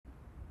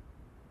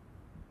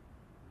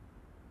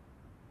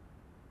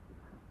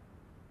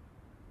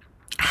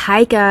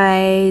Hi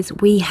guys,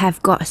 we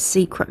have got a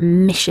secret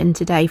mission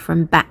today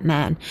from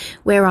Batman.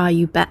 Where are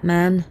you,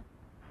 Batman?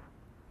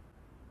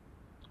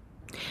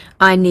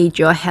 I need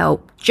your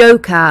help.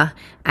 Joker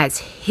has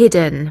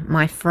hidden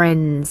my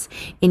friends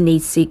in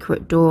these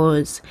secret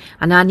doors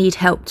and I need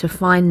help to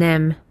find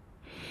them.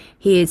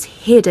 He has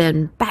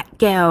hidden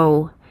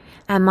Batgirl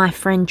and my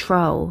friend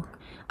Troll.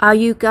 Are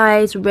you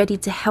guys ready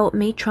to help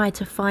me try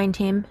to find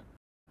him?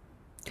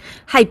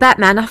 Hey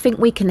Batman, I think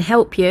we can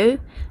help you.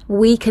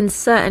 We can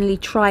certainly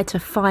try to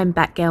find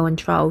Batgirl and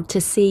Troll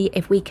to see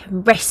if we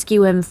can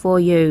rescue him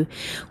for you.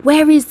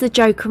 Where is the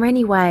Joker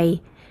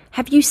anyway?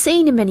 Have you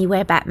seen him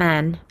anywhere,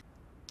 Batman?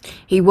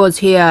 He was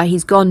here,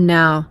 he's gone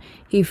now.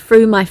 He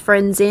threw my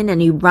friends in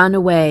and he ran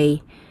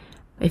away.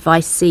 If I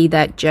see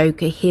that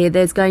Joker here,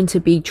 there's going to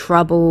be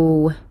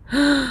trouble.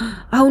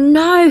 Oh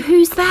no,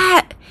 who's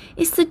that?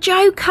 It's the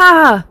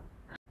Joker!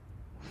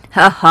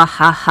 Ha ha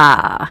ha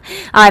ha.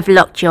 I've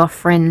locked your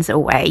friends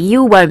away.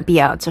 You won't be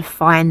able to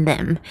find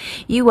them.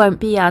 You won't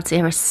be able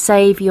to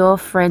save your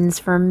friends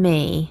from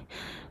me.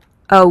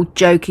 Oh,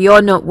 Joker,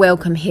 you're not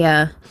welcome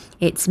here.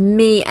 It's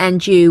me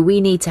and you.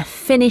 We need to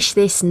finish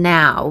this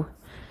now.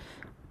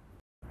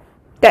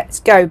 Let's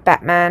go,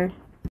 Batman.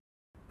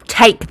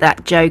 Take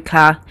that,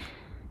 Joker.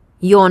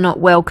 You're not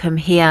welcome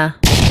here.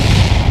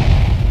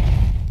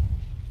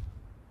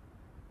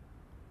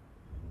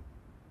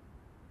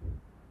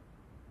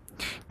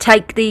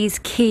 Take these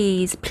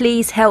keys.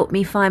 Please help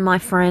me find my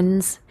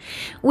friends.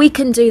 We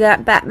can do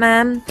that,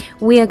 Batman.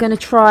 We are going to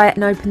try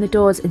and open the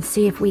doors and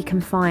see if we can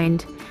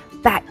find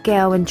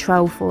Batgirl and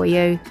Troll for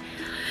you.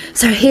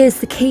 So here's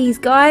the keys,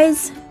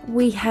 guys.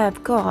 We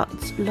have got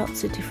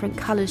lots of different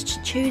colours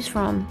to choose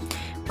from.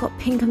 We've got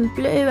pink and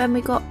blue, and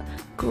we've got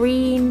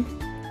green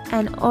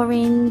and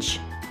orange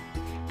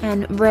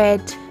and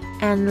red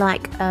and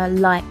like a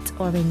light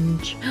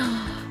orange.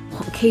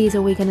 What keys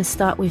are we going to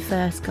start with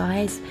first,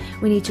 guys?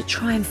 We need to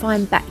try and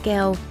find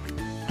Batgirl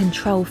and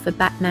Troll for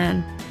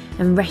Batman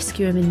and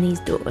rescue him in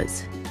these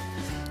doors.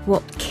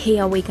 What key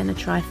are we going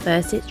to try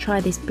first? Let's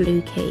try this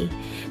blue key.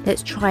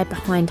 Let's try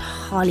behind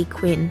Harley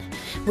Quinn.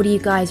 What do you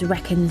guys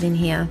reckon's in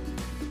here?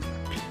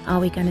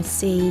 Are we going to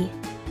see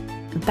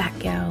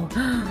Batgirl?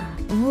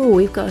 Oh,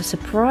 we've got a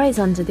surprise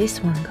under this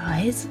one,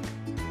 guys.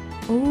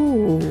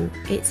 Oh,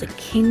 it's a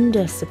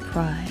Kinder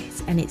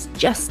Surprise and it's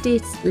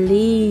Justice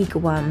League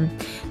one.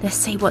 Let's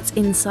see what's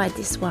inside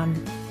this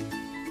one.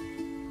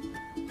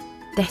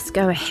 Let's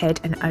go ahead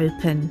and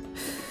open.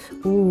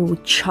 Ooh,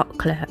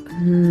 chocolate.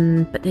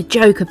 But the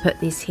Joker put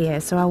this here,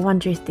 so I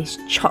wonder if this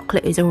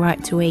chocolate is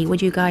alright to eat. What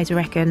do you guys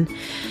reckon?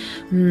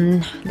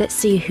 Let's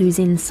see who's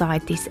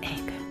inside this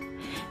egg.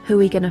 Who are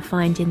we going to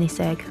find in this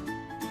egg?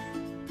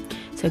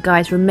 So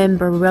guys,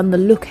 remember, we're on the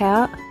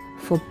lookout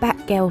for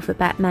Batgirl for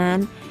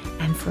Batman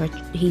and for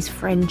his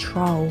friend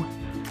Troll.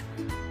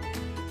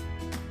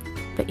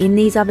 But in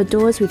these other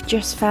doors, we've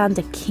just found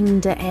a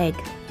Kinder egg.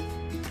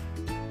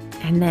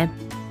 And they're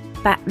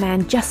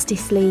Batman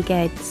Justice League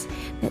eggs.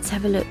 Let's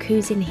have a look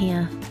who's in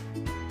here.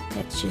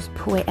 Let's just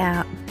pull it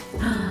out.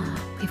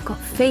 We've got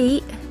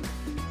feet.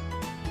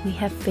 We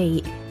have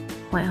feet.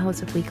 What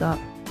else have we got?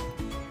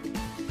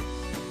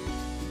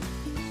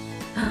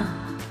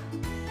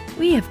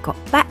 We have got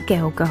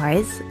Batgirl,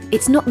 guys.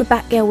 It's not the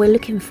Batgirl we're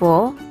looking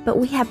for, but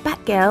we have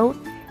Batgirl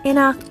in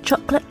our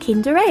chocolate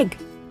Kinder egg.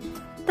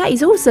 That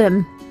is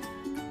awesome.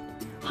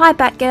 Hi,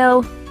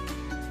 Batgirl.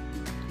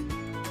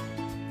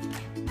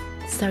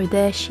 So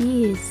there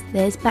she is.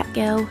 There's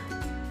Batgirl.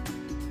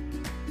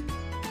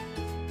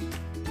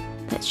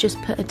 Let's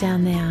just put her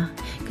down there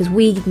because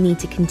we need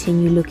to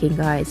continue looking,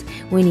 guys.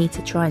 We need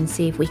to try and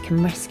see if we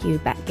can rescue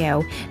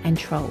Batgirl and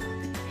Troll.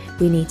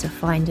 We need to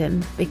find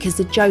him because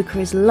the Joker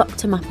has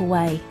locked him up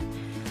away.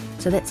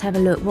 So let's have a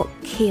look. What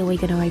key are we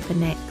going to open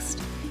next?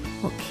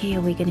 What key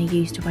are we going to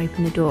use to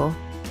open the door?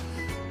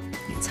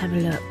 Let's have a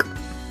look.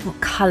 What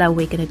colour are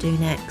we going to do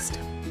next?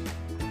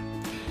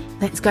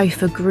 Let's go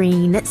for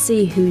green. Let's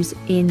see who's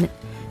in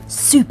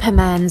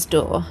Superman's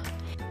door.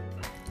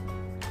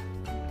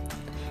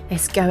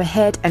 Let's go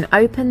ahead and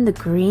open the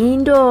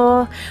green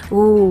door.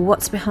 Ooh,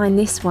 what's behind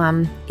this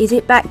one? Is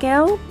it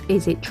Batgirl?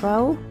 Is it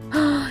Troll?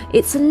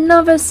 It's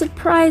another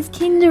surprise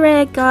Kinder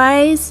egg,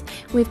 guys.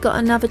 We've got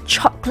another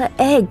chocolate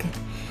egg.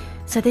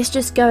 So let's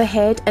just go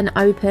ahead and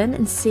open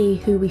and see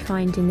who we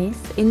find in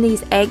this. In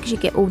these eggs, you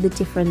get all the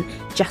different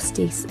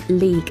Justice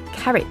League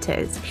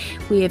characters.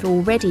 We have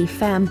already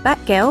found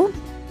Batgirl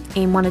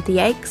in one of the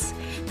eggs.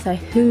 So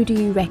who do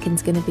you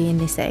reckon's going to be in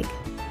this egg?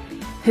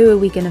 Who are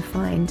we going to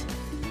find?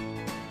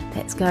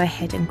 Let's go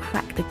ahead and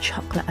crack the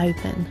chocolate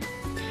open.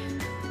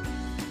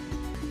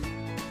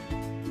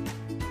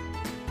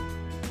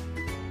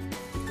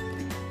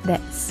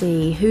 Let's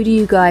see, who do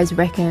you guys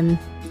reckon?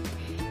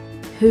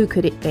 Who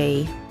could it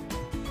be?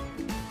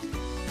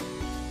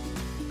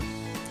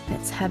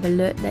 Let's have a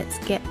look, let's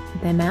get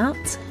them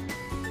out.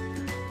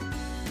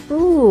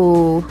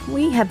 Ooh,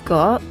 we have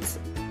got,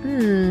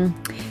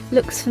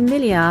 looks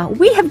familiar.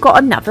 We have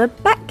got another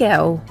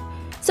Batgirl.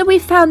 So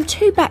we've found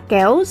 2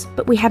 Batgirls,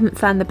 but we haven't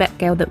found the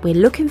Batgirl that we're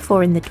looking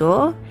for in the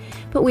door.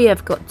 But we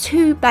have got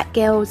 2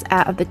 Batgirls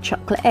out of the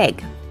chocolate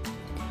egg.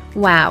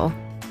 Wow.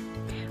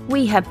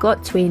 We have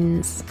got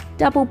twins.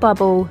 Double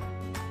bubble.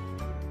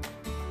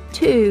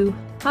 2.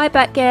 Hi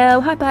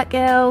Batgirl, hi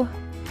Batgirl.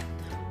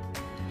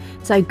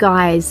 So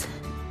guys,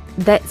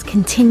 let's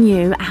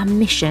continue our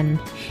mission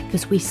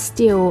because we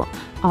still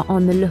are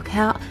on the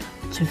lookout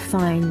to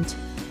find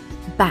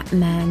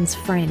Batman's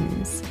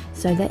friends.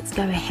 So let's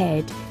go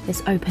ahead,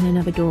 let's open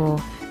another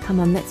door. Come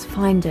on, let's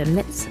find them.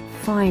 Let's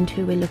find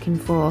who we're looking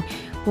for.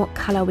 What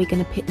colour are we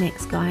going to pick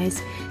next,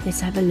 guys? Let's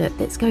have a look.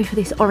 Let's go for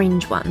this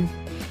orange one.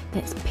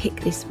 Let's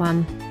pick this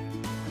one.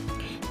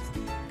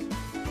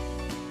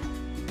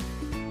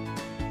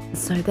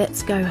 So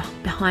let's go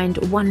behind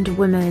Wonder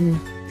Woman.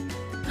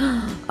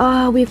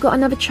 Oh, we've got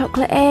another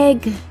chocolate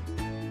egg.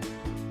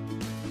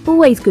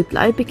 Always good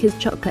though, because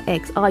chocolate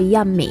eggs are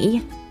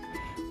yummy.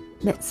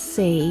 Let's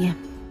see.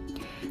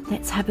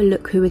 Let's have a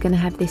look who we're going to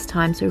have this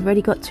time. So we've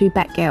already got 2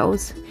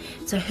 Batgirls.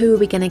 So who are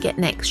we going to get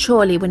next?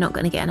 Surely we're not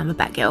going to get another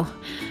Batgirl.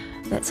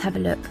 Let's have a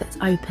look. Let's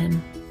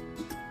open.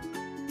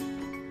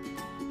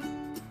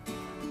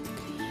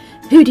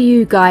 Who do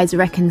you guys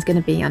reckon's going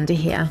to be under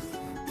here?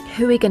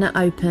 Who are we going to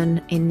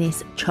open in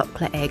this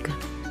chocolate egg?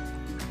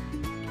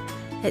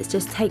 Let's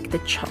just take the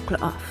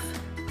chocolate off.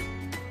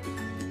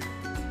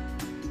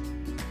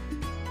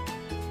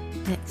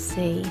 Let's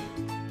see.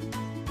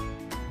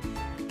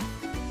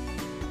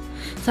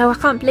 So I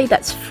can't believe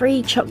that's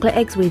 3 chocolate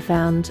eggs we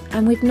found,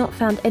 and we've not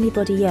found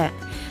anybody yet.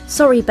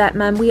 Sorry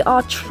Batman, we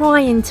are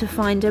trying to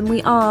find them,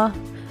 we are.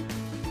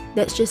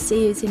 Let's just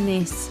see who's in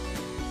this.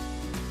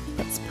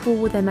 Let's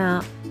pull them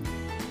out.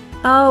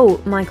 Oh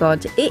my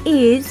god, it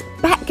is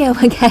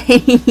Batgirl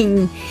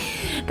again.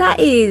 That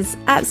is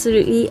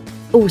absolutely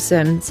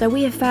awesome. So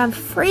we have found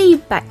 3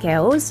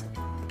 Batgirls.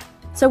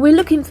 So we're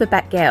looking for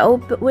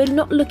Batgirl, but we're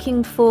not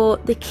looking for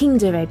the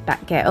Kinder Egg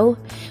Batgirl.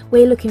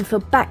 We're looking for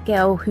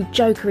Batgirl who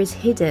Joker is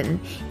hidden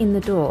in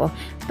the door.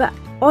 But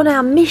on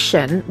our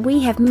mission,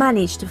 we have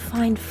managed to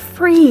find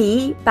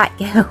 3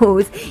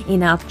 Batgirls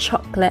in our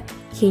chocolate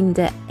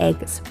Kinder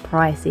Egg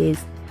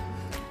surprises.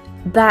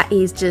 That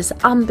is just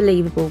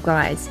unbelievable,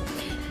 guys.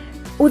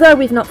 Although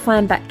we've not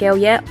found Batgirl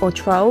yet, or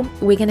Troll,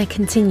 we're going to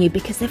continue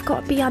because they've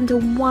got to be under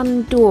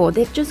one door.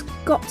 They've just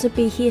got to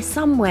be here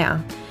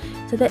somewhere.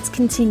 So let's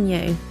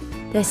continue.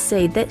 Let's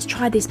see. Let's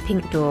try this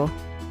pink door.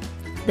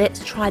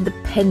 Let's try the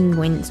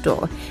Penguin's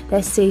door.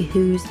 Let's see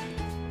who's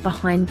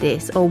behind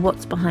this or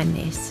what's behind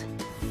this.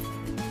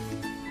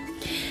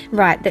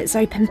 Right, let's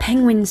open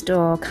Penguin's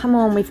door. Come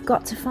on, we've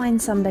got to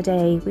find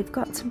somebody. We've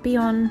got to be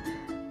on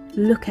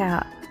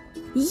lookout.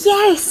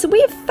 Yes,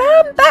 we've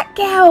found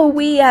Batgirl.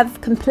 We have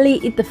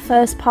completed the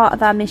first part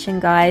of our mission,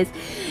 guys.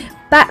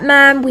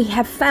 Batman, we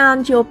have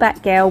found your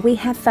Batgirl. We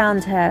have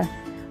found her.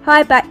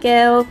 Hi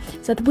Batgirl.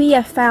 So we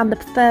have found the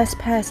first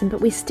person,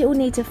 but we still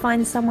need to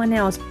find someone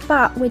else.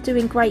 But we're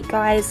doing great,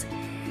 guys.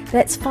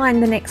 Let's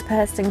find the next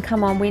person.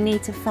 Come on, we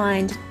need to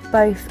find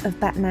both of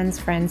Batman's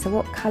friends. So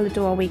what colour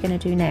door are we going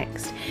to do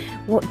next?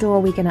 What door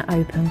are we going to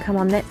open? Come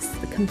on, let's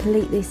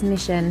complete this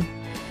mission.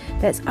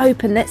 Let's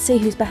open. Let's see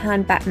who's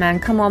behind Batman.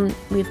 Come on,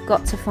 we've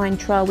got to find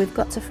Troll. We've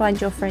got to find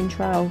your friend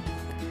Troll.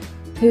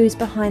 Who's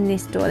behind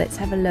this door? Let's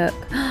have a look.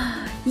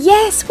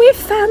 Yes, we've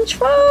found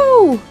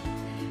Troll.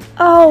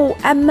 Oh,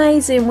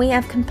 amazing. We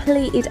have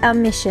completed our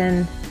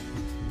mission.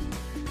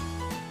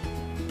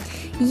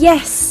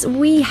 Yes,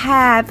 we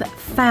have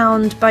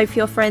found both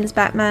your friends,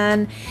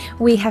 Batman.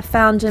 We have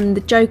found them.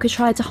 The Joker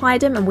tried to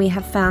hide them, and we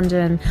have found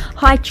them.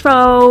 Hi,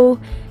 Troll.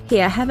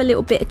 Here, have a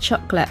little bit of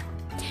chocolate.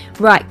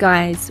 Right,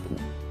 guys.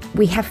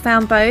 We have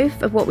found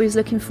both of what we was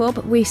looking for,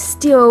 but we've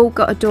still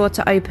got a door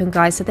to open,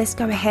 guys. So let's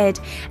go ahead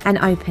and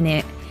open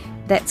it.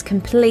 Let's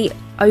complete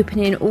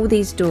opening all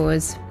these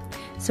doors.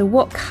 So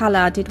what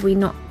colour did we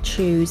not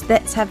choose?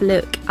 Let's have a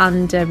look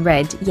under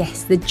red.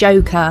 Yes, the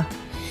Joker.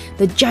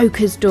 The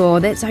Joker's door.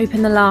 Let's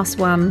open the last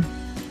one.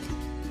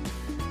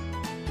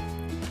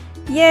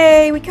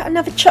 Yay, we got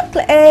another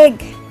chocolate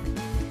egg.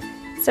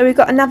 So we've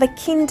got another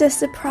Kinder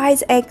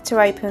Surprise egg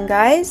to open,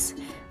 guys.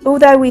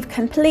 Although we've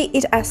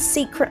completed our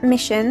secret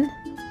mission,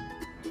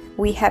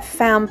 we have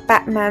found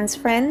Batman's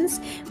friends.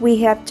 We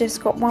have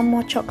just got one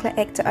more chocolate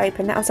egg to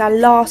open. That was our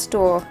last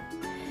door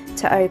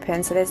to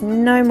open. So there's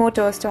no more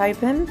doors to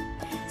open.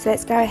 So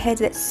let's go ahead.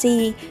 Let's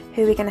see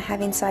who we're going to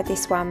have inside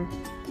this one.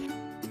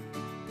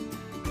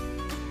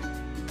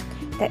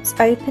 Let's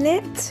open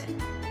it.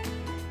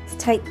 Let's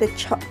take the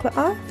chocolate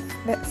off.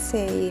 Let's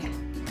see.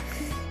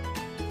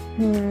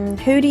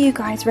 Who do you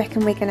guys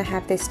reckon we're going to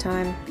have this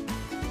time?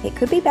 It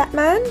could be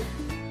Batman.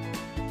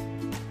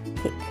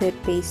 It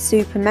could be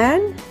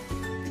Superman.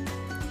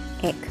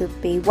 It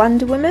could be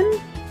Wonder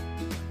Woman.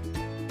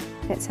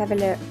 Let's have a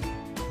look.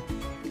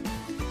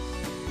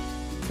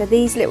 So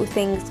these little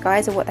things,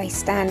 guys, are what they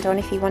stand on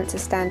if you want to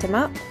stand them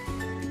up.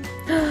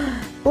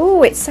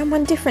 Oh, it's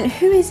someone different.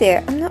 Who is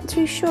it? I'm not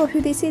too sure who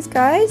this is,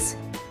 guys.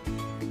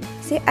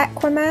 Is it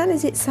Aquaman?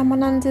 Is it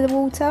someone under the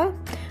water?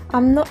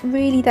 I'm not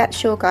really that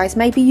sure, guys.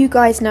 Maybe you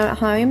guys know at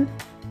home.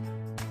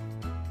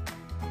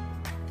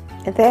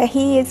 And there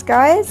he is,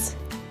 guys.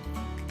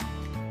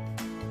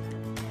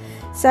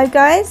 So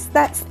guys,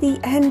 that's the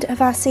end of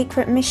our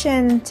secret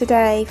mission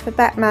today for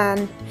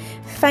Batman.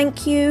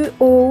 Thank you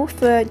all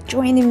for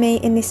joining me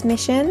in this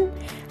mission,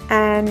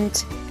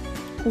 and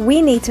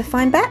we need to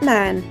find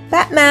Batman.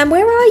 Batman,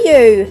 where are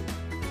you?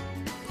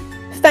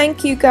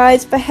 Thank you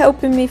guys for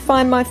helping me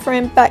find my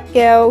friend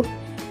Batgirl.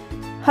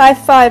 High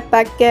five,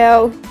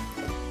 Batgirl.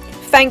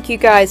 Thank you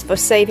guys for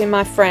saving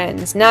my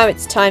friends. Now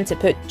it's time to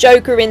put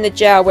Joker in the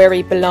jail where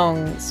he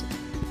belongs.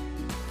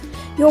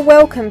 You're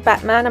welcome,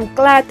 Batman. I'm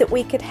glad that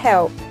we could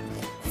help.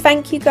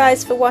 Thank you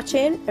guys for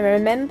watching, and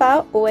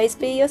remember, always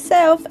be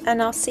yourself,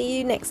 and I'll see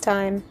you next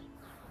time.